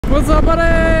What's up,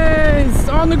 buddies?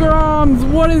 On the groms,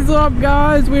 what is up,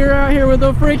 guys? We're out here with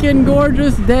a freaking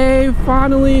gorgeous day,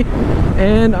 finally,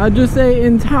 and I just say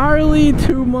entirely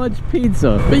too much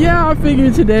pizza. But yeah, I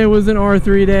figured today was an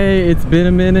R3 day. It's been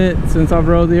a minute since I've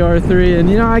rode the R3, and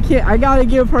you know, I gotta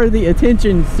give her the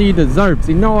attention she deserves.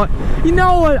 You know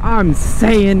what I'm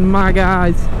saying, my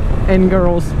guys and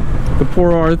girls. The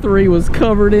poor R3 was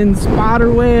covered in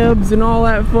spider webs and all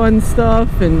that fun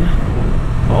stuff, and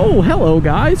oh, hello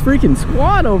guys, freaking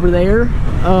squad over there.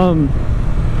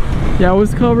 Yeah, I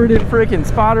was covered in freaking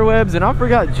spider webs, and I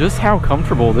forgot just how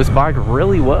comfortable this bike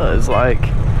really was. Like,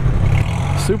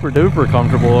 super duper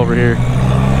comfortable over here.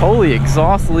 Holy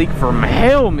exhaust leak from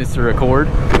hell, Mr. Accord.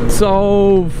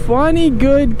 So, funny,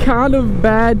 good, kind of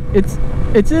bad.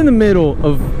 It's in the middle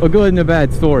of a good and a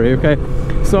bad story, okay?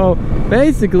 So,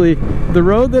 basically, the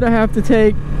road that I have to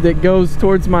take that goes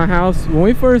towards my house, when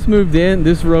we first moved in,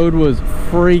 this road was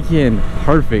freaking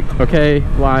perfect, okay?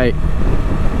 Like,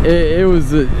 it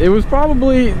was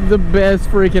probably the best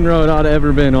freaking road I'd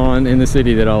ever been on in the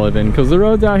city that I live in, because the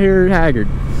roads out here are haggard.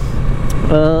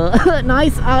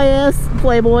 Nice IS,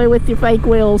 Playboy, with your fake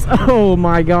wheels. Oh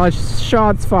my gosh,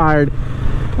 shots fired.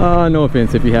 No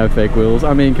offense if you have fake wheels.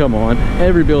 I mean, come on.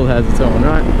 Every build has its own,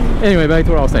 right? Anyway, back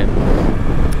to what I was saying.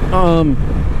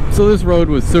 So this road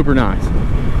was super nice.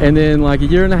 And then like a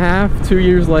year and a half, 2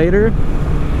 years later,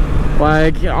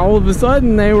 like all of a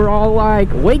sudden they were all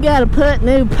like, we gotta put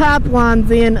new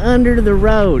pipelines in under the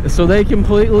road. So they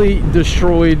completely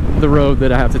destroyed the road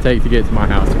that I have to take to get to my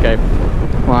house, okay?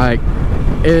 Like,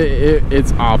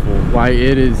 it's awful. Like,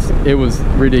 it was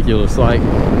ridiculous. Like,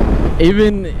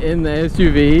 even in the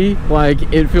SUV, like,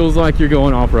 it feels like you're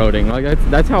going off-roading. Like,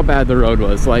 that's how bad the road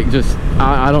was. Like, just,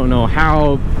 I don't know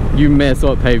how you mess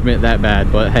up pavement that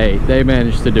bad, but hey, they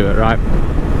managed to do it, right?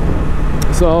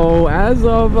 So, as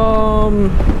of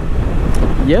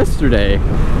yesterday,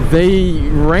 they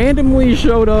randomly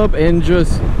showed up and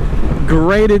just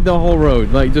graded the whole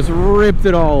road. Like, just ripped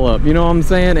it all up, you know what I'm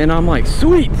saying? And I'm like,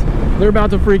 sweet! They're about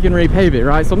to freaking repave it,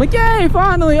 right? So I'm like, yay,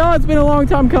 finally! Oh, it's been a long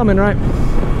time coming, right?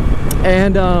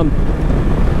 And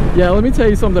yeah, let me tell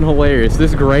you something hilarious.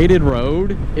 This graded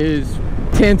road is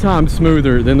 10 times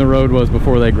smoother than the road was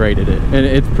before they graded it, and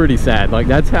it's pretty sad. Like,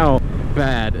 that's how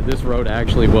bad this road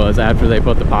actually was after they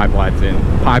put the pipelines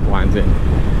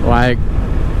in. Like,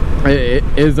 it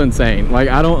is insane. Like,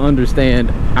 I don't understand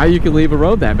how you could leave a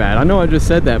road that bad. I know I just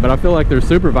said that, but I feel like their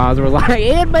supervisor was like,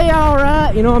 it'd be all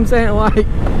right, you know what I'm saying? Like,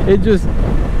 it just,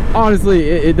 honestly,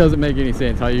 it doesn't make any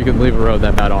sense how you can leave a road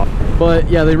that bad off. But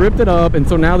yeah, they ripped it up, and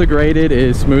so now the graded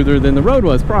is smoother than the road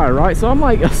was prior, right? So I'm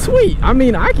like, sweet. I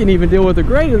mean, I can even deal with the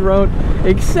graded road,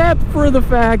 except for the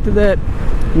fact that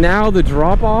now the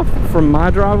drop off from my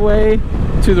driveway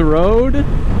to the road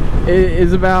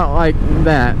is about like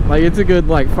that. Like, it's a good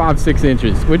like 5-6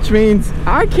 inches, which means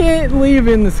I can't leave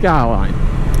in the skyline.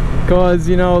 Because,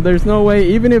 you know, there's no way,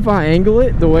 even if I angle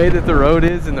it the way that the road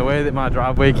is and the way that my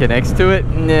driveway connects to it,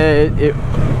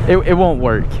 it won't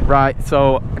work, right?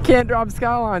 So I can't drive the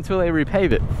skyline until they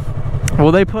repave it.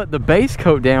 Well, they put the base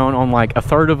coat down on like a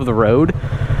third of the road,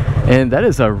 and that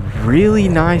is a really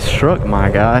nice truck, my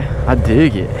guy. I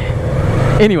dig it.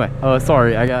 Anyway,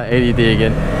 sorry, I got ADD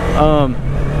again.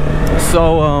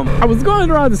 I was going to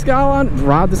drive the Skyline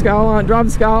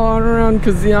around,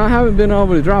 because, you know, I haven't been able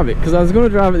to drive it, because I was going to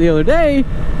drive it the other day,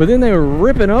 but then they were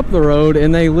ripping up the road,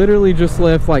 and they literally just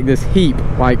left like this heap,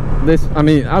 like this. I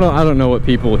mean, I don't know what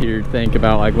people here think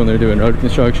about like when they're doing road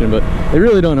construction, but they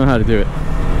really don't know how to do it.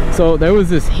 So there was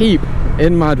this heap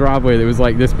in my driveway that was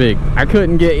like this big. I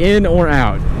couldn't get in or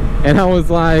out, and I was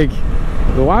like,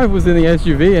 the wife was in the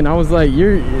SUV, and I was like,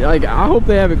 you're like, I hope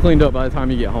they have it cleaned up by the time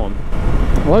you get home.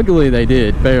 Luckily they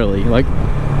did, barely. Like,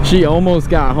 she almost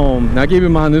got home. Now keep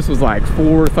in mind, this was like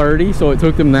 4:30, so it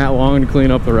took them that long to clean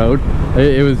up the road.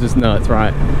 It was just nuts,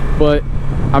 right? But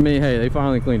I mean, hey, they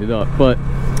finally cleaned it up. But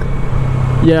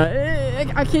yeah,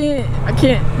 I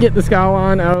can't get the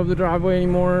Skyline out of the driveway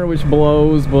anymore, which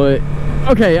blows. But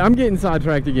okay, I'm getting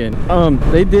sidetracked again.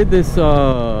 They did this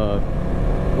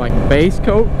like base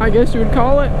coat, I guess you would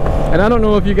call it. And I don't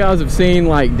know if you guys have seen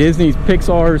like Disney's,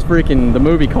 Pixar's freaking the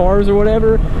movie Cars or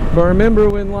whatever, but remember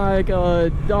when like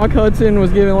Doc Hudson was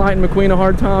giving Lightning McQueen a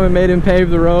hard time and made him pave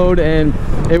the road, and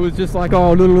it was just like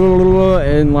all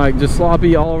and like just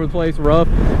sloppy all over the place, rough?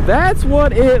 That's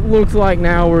what it looks like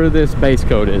now where this base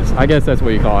coat is. I guess that's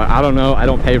what you call it. I don't know, I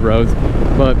don't pave roads,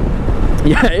 but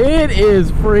yeah, it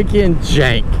is freaking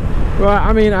jank. Well,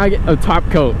 I mean, I get a top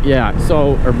coat, yeah,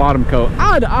 so, or bottom coat,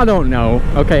 I don't know.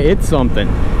 Okay, it's something.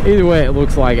 Either way, it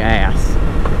looks like ass.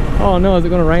 Oh no, is it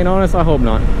gonna rain on us? I hope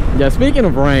not. Yeah, speaking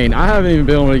of rain, I haven't even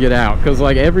been able to get out because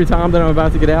like every time that I'm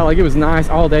about to get out, like it was nice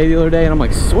all day the other day and I'm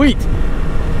like, sweet,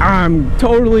 I'm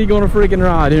totally gonna freaking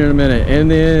ride here in a minute.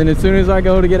 And then as soon as I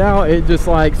go to get out, it just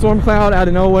like storm cloud out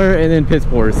of nowhere and then piss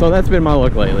pours. So that's been my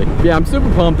luck lately. Yeah, I'm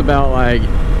super pumped about like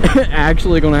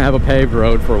actually gonna have a paved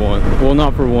road for once. Well,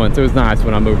 not for once. It was nice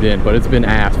when I moved in, but it's been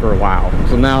ass for a while.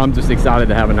 So now I'm just excited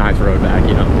to have a nice road back,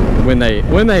 you know. When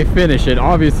they finish it,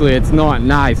 obviously it's not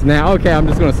nice now. Okay, I'm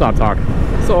just gonna stop talking.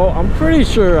 So I'm pretty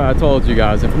sure I told you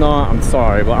guys, if not, I'm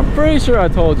sorry, but I'm pretty sure I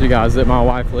told you guys that my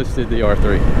wife listed the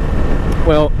R3.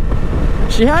 Well,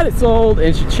 she had it sold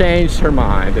and she changed her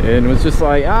mind and was just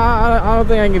like, I don't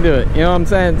think I can do it. You know what I'm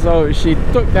saying? So she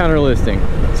took down her listing.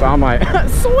 So I'm like,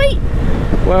 sweet.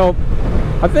 Well,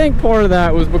 I think part of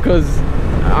that was because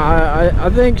I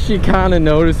think she kind of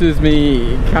notices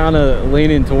me kind of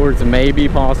leaning towards maybe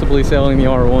possibly selling the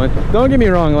R1. Don't get me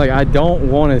wrong, like I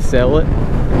don't want to sell it.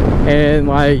 And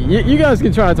like you guys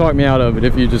can try to talk me out of it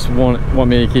if you just want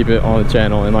me to keep it on the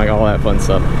channel and like all that fun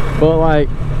stuff. But like,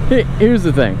 here's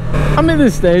the thing. I'm in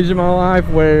this stage in my life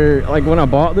where like when I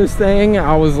bought this thing,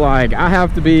 I was like, I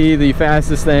have to be the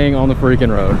fastest thing on the freaking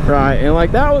road, right? And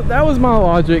like that was my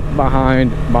logic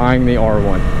behind buying the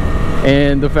R1.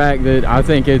 And the fact that I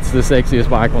think it's the sexiest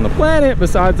bike on the planet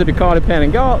besides the Ducati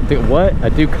Panigale. What? A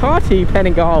Ducati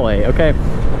Panigale, okay?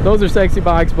 Those are sexy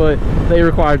bikes, but they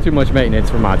require too much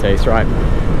maintenance for my taste, right?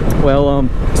 Well,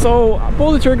 so I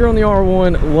pulled the trigger on the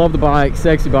R1, love the bike,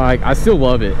 sexy bike. I still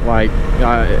love it. Like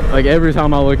every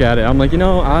time I look at it, I'm like, you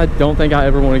know, I don't think I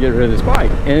ever want to get rid of this bike.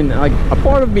 And like a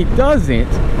part of me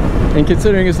doesn't. And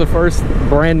considering it's the first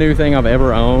brand new thing I've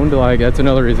ever owned, like that's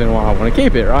another reason why I want to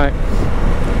keep it, right?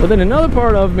 But then another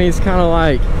part of me is kind of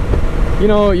like, you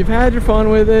know, you've had your fun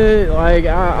with it. Like,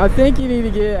 I think you need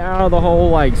to get out of the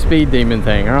whole like speed demon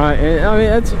thing, all right? And I mean,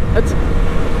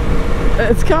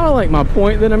 it's kind of like my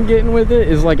point that I'm getting with it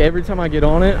is like every time I get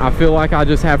on it, I feel like I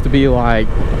just have to be like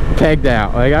pegged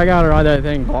out. Like I gotta ride that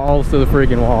thing balls to the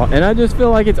freaking wall, and I just feel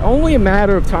like it's only a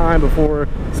matter of time before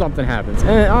something happens.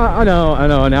 And I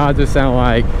know. Now I just sound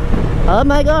like, oh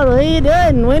my god, what are you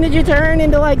doing? When did you turn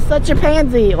into like such a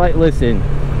pansy? Like, listen.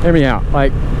 Hear me out.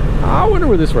 Like, I wonder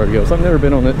where this road goes. I've never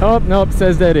been on it. Oh, nope, it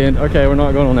says dead end. Okay, we're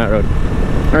not going on that road.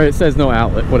 All right, it says no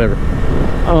outlet, whatever.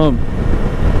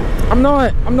 I'm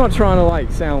not trying to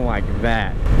like sound like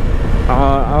that.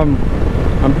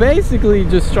 I'm basically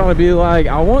just trying to be like,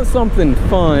 I want something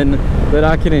fun that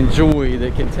I can enjoy,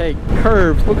 that can take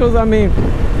curves, because I mean,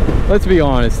 let's be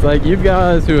honest, like you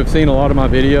guys who have seen a lot of my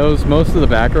videos, most of the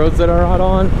back roads that I ride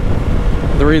on,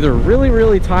 they're either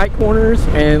really tight corners,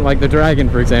 and like the Dragon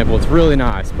for example, it's really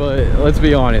nice, but let's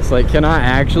be honest, like can I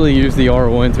actually use the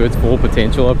R1 to its full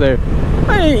potential up there?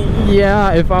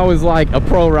 Yeah, if I was like a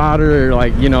pro rider or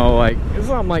like, you know, like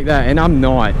something like that, and I'm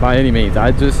not by any means.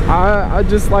 I just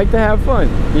like to have fun,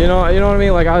 you know what I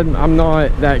mean? Like I'm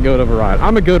not that good of a rider.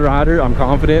 I'm a good rider, I'm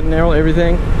confident in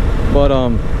everything, but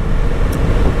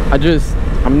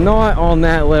I'm not on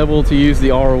that level to use the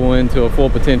R1 to a full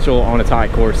potential on a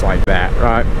tight course like that,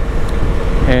 right?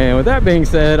 And with that being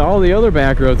said, all the other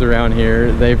back roads around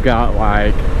here, they've got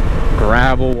like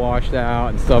gravel washed out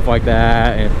and stuff like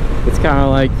that, and it's kind of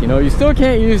like, you know, you still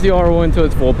can't use the R1 to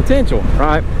its full potential,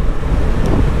 right?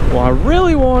 Well, I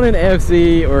really want an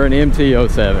FC or an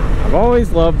MT-07. I've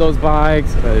always loved those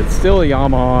bikes. It's still a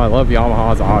Yamaha. I love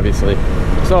Yamahas, obviously.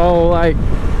 So like,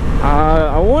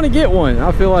 I want to get one.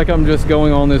 I feel like I'm just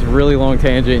going on this really long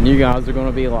tangent and you guys are going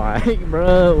to be like,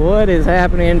 bruh, what is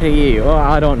happening to you? Well,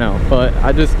 I don't know, but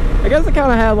I guess I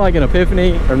kind of had like an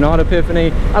epiphany, or not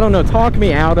epiphany. I don't know, talk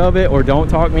me out of it, or don't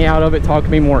talk me out of it, talk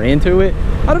me more into it.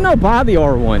 I don't know, buy the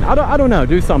R1. I don't know,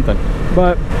 do something.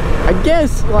 But I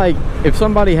guess like if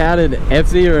somebody had an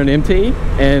FC or an MT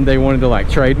and they wanted to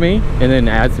like trade me and then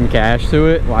add some cash to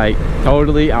it, like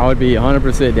totally, I would be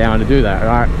 100% down to do that,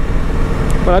 right?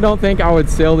 But I don't think I would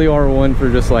sell the R1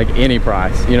 for just like any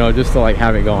price, you know, just to like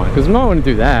have it gone, because I'm not going to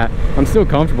do that. I'm still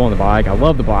comfortable on the bike. I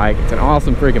love the bike. It's an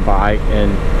awesome freaking bike,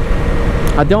 and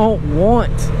I don't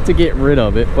want to get rid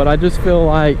of it, but I just feel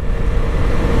like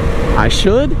I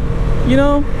should, you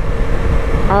know.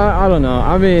 I don't know.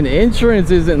 I mean, insurance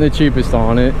isn't the cheapest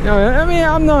on it. I mean,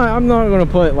 I'm not going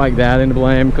to put like that into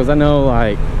blame, because I know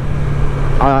like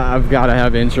I've got to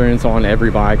have insurance on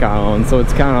every bike I own, so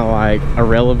it's kind of like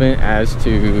irrelevant as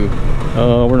to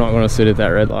we're not going to sit at that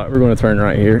red light, we're going to turn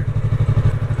right here,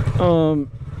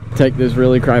 take this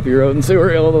really crappy road and see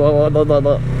where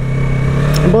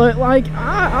but like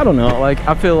I don't know, like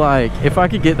I feel like if I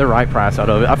could get the right price out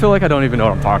of it, I feel like I don't even know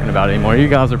what I'm talking about anymore. You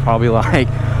guys are probably like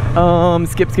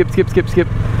skip.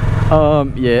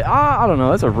 Yeah, I don't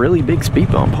know. That's a really big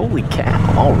speed bump. Holy cow.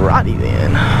 Alrighty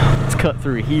then. Let's cut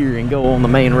through here and go on the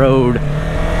main road.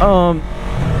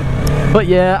 But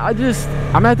yeah,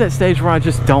 I'm at that stage where I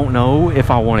just don't know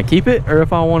if I want to keep it or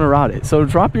if I want to ride it. So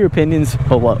drop your opinions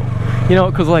below. You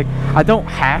know, because like, I don't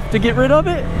have to get rid of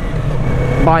it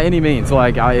by any means.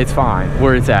 Like, it's fine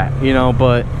where it's at, you know,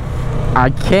 but I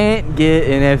can't get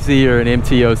an FC or an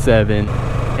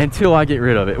MT-07 until I get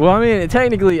rid of it. Well, I mean,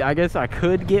 technically, I guess I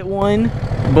could get one,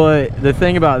 but the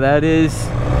thing about that is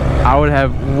I would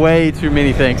have way too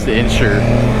many things to insure.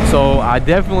 So I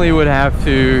definitely would have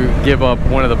to give up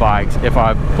one of the bikes if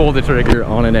I pull the trigger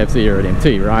on an FC or an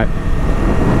MT, right?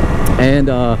 And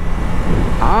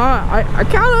I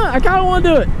kind of want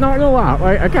to do it, not gonna lie.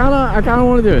 Like, I kind of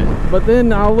want to do it, but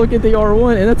then I'll look at the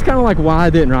R1, and that's kind of like why I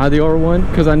didn't ride the R1,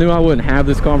 because I knew I wouldn't have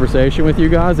this conversation with you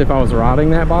guys if I was riding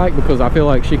that bike, because I feel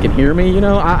like she can hear me, you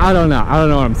know. I don't know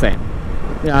what I'm saying.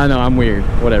 Yeah, I know I'm weird,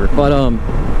 whatever, but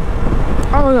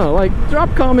I don't know, like, drop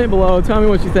a comment below, tell me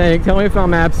what you think, tell me if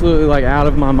I'm absolutely like out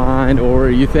of my mind, or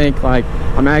you think like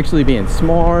I'm actually being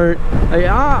smart. Like,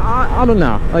 I don't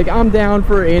know, like, I'm down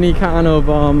for any kind of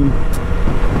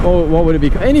what would it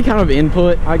be, any kind of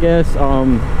input, I guess.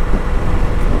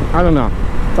 I don't know,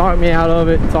 talk me out of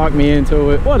it, talk me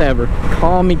into it, whatever.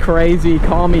 Call me crazy,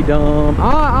 call me dumb,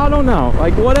 I don't know,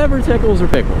 like, whatever tickles or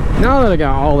pickles. Now that I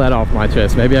got all that off my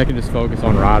chest, maybe I can just focus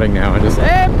on riding now and just,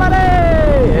 hey buddy,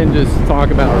 and just talk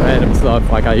about random stuff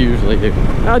like I usually do.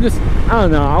 I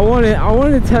don't know, I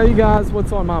wanted to tell you guys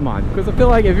what's on my mind, because I feel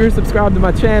like if you're subscribed to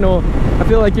my channel, I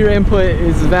feel like your input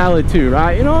is valid too,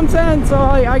 right? You know what I'm saying? So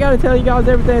I gotta tell you guys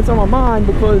everything that's on my mind,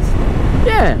 because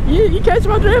yeah, you catch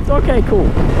my drift? Okay, cool.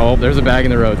 Oh, there's a bag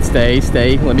in the road. Stay,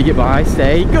 let me get by,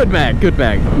 stay. Good bag.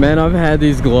 Man, I've had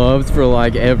these gloves for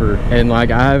like ever, and like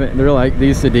they're like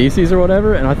these Sedisi's or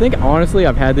whatever, and I think honestly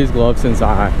I've had these gloves since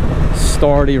I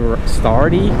started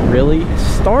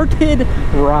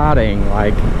riding,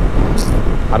 like,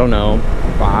 I don't know,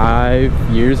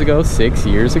 5 years ago, 6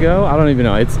 years ago, I don't even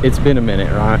know. It's been a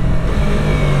minute, right?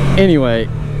 Anyway,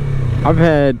 I've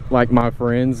had like my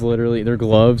friends, literally their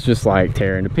gloves just like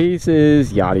tearing to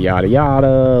pieces, yada yada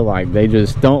yada, like they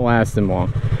just don't last them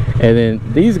long. And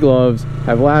then these gloves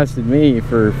have lasted me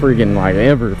for freaking like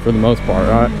ever, for the most part,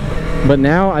 right? But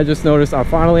now I just noticed I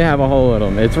finally have a hole in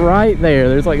them. It's right there.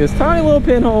 There's like this tiny little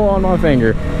pinhole on my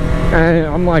finger, and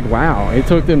I'm like, wow, it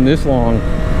took them this long.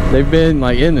 They've been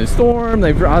like in the storm.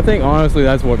 I think honestly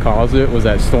that's what caused it, was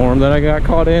that storm that I got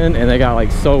caught in, and they got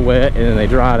like so wet, and then they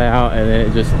dried out, and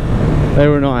then they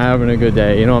were not having a good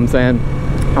day, you know what I'm saying?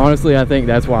 Honestly, I think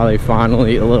that's why they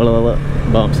finally,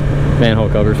 bumps, manhole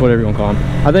covers, whatever you want to call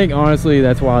them. I think honestly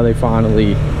that's why they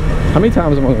finally, how many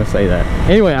times am I going to say that?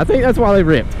 Anyway, I think that's why they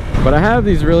ripped. But I have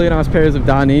these really nice pairs of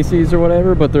Indecisive or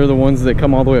whatever, but they're the ones that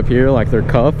come all the way up here, like they're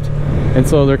cuffed. And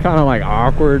so they're kind of like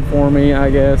awkward for me, I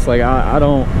guess. Like I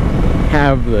don't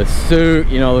have the suit,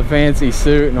 you know, the fancy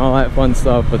suit and all that fun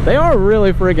stuff, but they are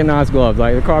really freaking nice gloves.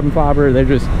 Like the carbon fiber, they're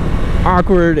just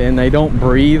awkward, and they don't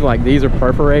breathe. Like these are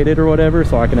perforated or whatever,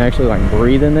 so I can actually like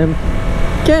breathe in them.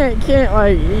 Can't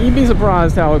like, you'd be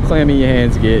surprised how clammy your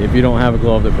hands get if you don't have a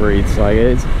glove that breathes. Like,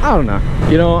 it's, I don't know,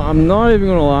 you know, I'm not even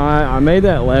gonna lie, I made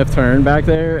that left turn back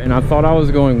there and I thought I was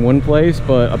going one place,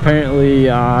 but apparently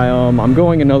I'm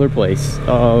going another place.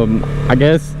 I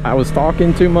guess I was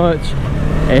talking too much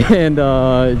and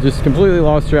just completely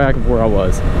lost track of where I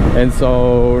was, and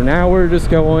so now we're just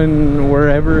going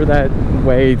wherever that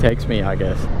way takes me, I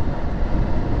guess.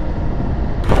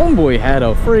 Homeboy had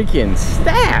a freaking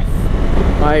staff.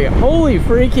 Like, holy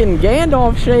freaking,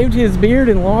 Gandalf shaved his beard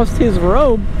and lost his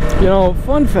robe. You know,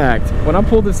 fun fact, when I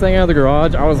pulled this thing out of the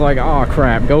garage, I was like, oh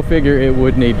crap, go figure it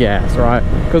would need gas, right?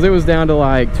 Because it was down to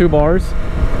like 2 bars.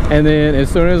 And then as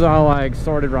soon as I like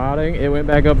started riding, it went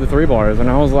back up to 3 bars. And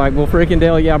I was like, well, freaking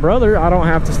Dale, yeah, brother, I don't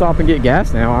have to stop and get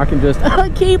gas now. I can just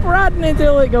keep riding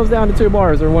until it goes down to 2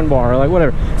 bars or 1 bar or like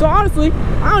whatever. So honestly,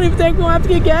 I don't even think we're gonna have to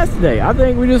get gas today. I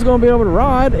think we're just gonna be able to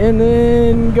ride and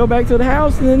then go back to the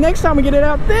house. And then next time we get it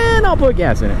out, then I'll put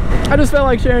gas in it. I just felt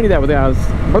like sharing that with you guys.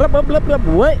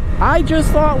 What? I just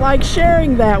thought like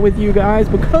sharing that with you guys,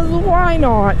 because why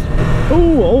not?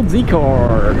 Ooh, old Z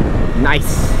car.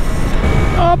 Nice.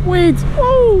 Up weeds.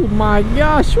 Oh my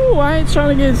gosh. Ooh, I ain't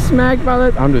trying to get smacked by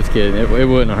that. I'm just kidding. It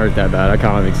wouldn't hurt that bad. I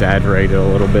kind of exaggerated a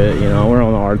little bit, you know. We're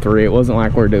on the R3. It wasn't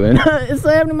like we're doing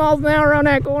 70 miles an hour around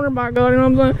that corner, by God, you know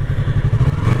what I'm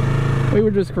saying? We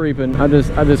were just creeping. I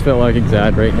just felt like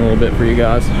exaggerating a little bit for you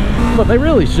guys. But they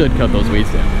really should cut those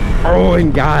weeds down. Oh,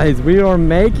 and guys, we are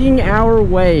making our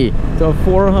way to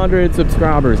 400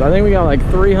 subscribers. I think we got like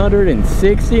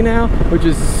 360 now, which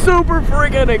is super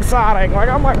freaking exciting. Like,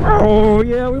 I'm like, oh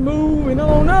yeah, we're moving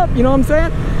on up, you know what I'm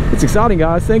saying? It's exciting,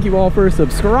 guys. Thank you all for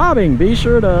subscribing. Be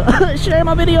sure to share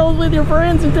my videos with your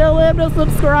friends and tell them to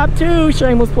subscribe too.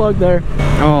 Shameless plug there.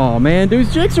 Oh man,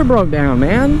 dude's jigsaw broke down,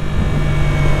 man.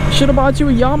 Should have bought you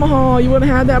a Yamaha. You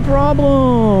wouldn't have had that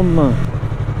problem.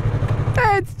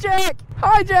 Hey, it's Jack.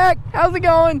 Hi, Jack. How's it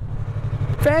going?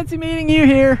 Fancy meeting you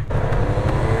here.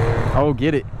 Oh,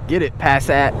 get it. Get it.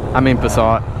 Passat. I mean,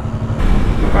 Passat.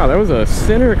 Wow, there was a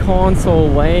center console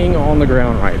laying on the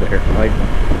ground right there. Like,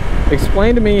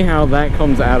 explain to me how that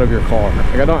comes out of your car.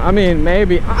 Like, I mean,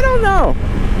 maybe, I don't know.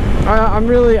 I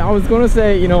was going to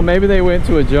say, you know, maybe they went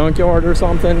to a junkyard or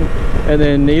something and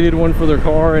then needed one for their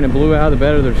car and it blew out of the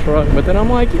bed of their truck. But then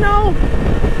I'm like, you know,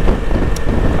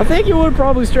 I think you would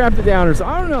probably strapped it down or so.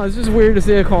 I don't know. It's just weird to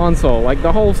see a console, like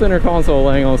the whole center console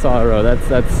laying on the side of the road.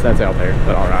 That's out there.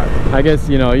 But all right. I guess,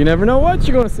 you know, you never know what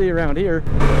you're going to see around here.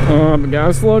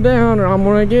 Gotta slow down or I'm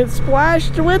going to get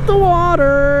splashed with the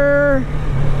water.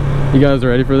 You guys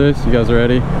ready for this? You guys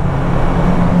ready?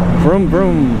 Vroom,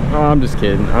 vroom. Oh, I'm just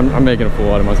kidding. I'm making a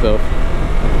fool out of myself.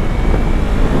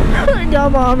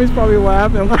 God, Mommy's probably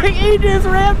laughing like he just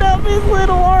ramped up his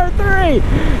little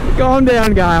R3. Calm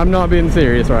down, guy. I'm not being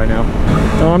serious right now.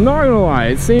 No, I'm not gonna lie.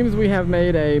 It seems we have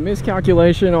made a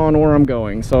miscalculation on where I'm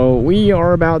going. So we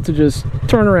are about to just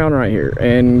turn around right here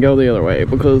and go the other way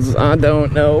because I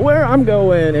don't know where I'm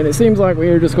going. And it seems like we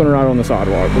are just gonna ride on the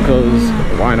sidewalk because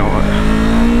why not?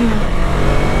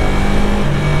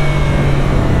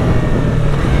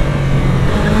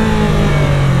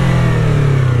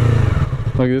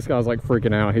 Look, this guy's like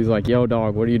freaking out. He's like, yo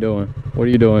dog, what are you doing? What are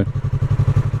you doing?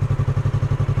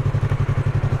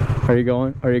 Are you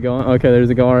going? Are you going? Okay,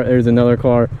 there's a car, there's another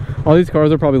car. All these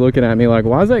cars are probably looking at me like,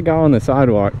 why is that guy on the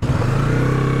sidewalk?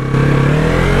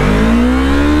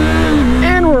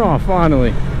 And we're off,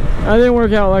 finally. I didn't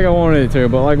work out like I wanted it to,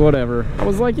 but like whatever. I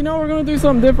was like, you know, we're gonna do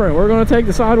something different. We're gonna take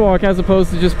the sidewalk as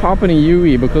opposed to just popping a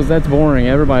UE because that's boring.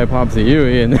 Everybody pops a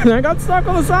UE, and then I got stuck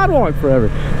on the sidewalk forever.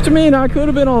 Which I mean, I could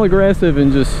have been all aggressive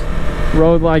and just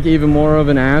rode like even more of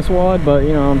an asswad, but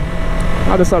you know,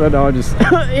 I decided I'll just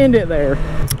end it there.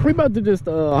 We're about to just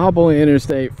hop on the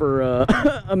interstate for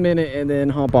a minute and then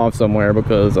hop off somewhere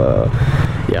because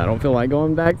yeah, I don't feel like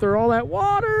going back through all that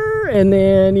water and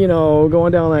then, you know,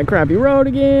 going down that crappy road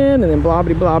again and then blah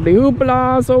blah blah blah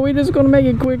hoopla. So we're just gonna make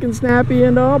it quick and snappy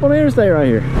and hop on the interstate right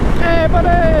here. Hey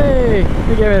buddy!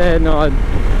 He gave me the head nod.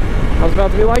 I was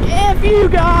about to be like, F you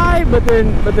guy, but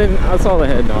then I saw the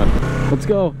head nod. Let's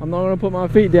go. I'm not gonna put my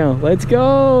feet down. Let's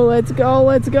go, let's go,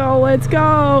 let's go, let's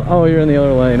go. Oh, you're in the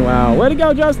other lane. Wow. Way to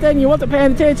go, Justin. You wasn't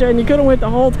paying attention. You could have went the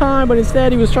whole time, but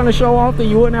instead he was trying to show off that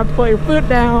you wouldn't have to put your foot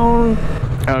down.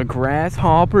 A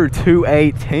Grasshopper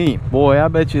 218. Boy, I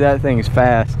bet you that thing's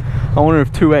fast. I wonder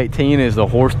if 218 is the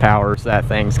horsepower that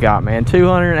thing's got, man.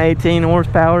 218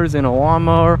 horsepowers in a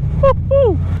lawnmower.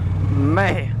 Woo-hoo.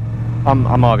 Man.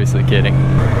 I'm obviously kidding.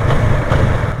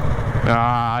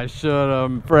 I should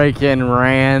have freaking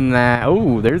ran that.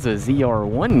 Oh, there's a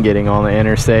ZR1 getting on the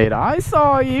interstate. I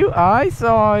saw you. I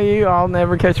saw you. I'll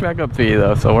never catch back up to you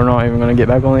though, so we're not even gonna get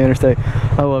back on the interstate.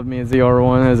 I love me a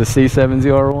ZR1. There's a C7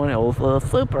 ZR1. It was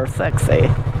super sexy.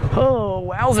 Oh,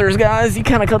 wowzers, guys. You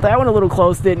kind of cut that one a little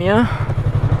close, didn't you?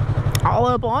 All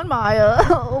up on my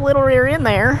little rear end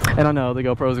there. And I know the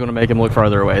GoPro is going to make him look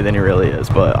farther away than he really is,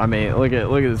 but I mean, look at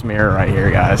this mirror right here,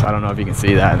 guys. I don't know if you can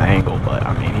see that in the angle, but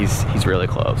I mean, he's really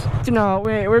close. You know,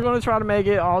 we're going to try to make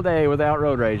it all day without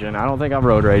road raging. I don't think I've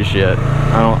road raged yet.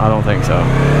 I don't think so.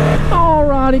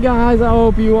 Alrighty, guys. I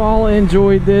hope you all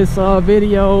enjoyed this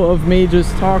video of me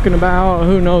just talking about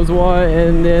who knows what,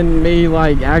 and then me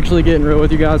like actually getting real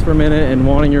with you guys for a minute and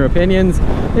wanting your opinions.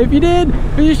 If you did,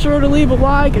 be sure to leave a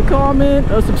like, a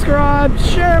comment, a subscribe,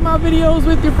 share my videos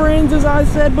with your friends as I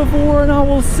said before, and I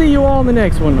will see you all in the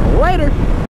next one. Later!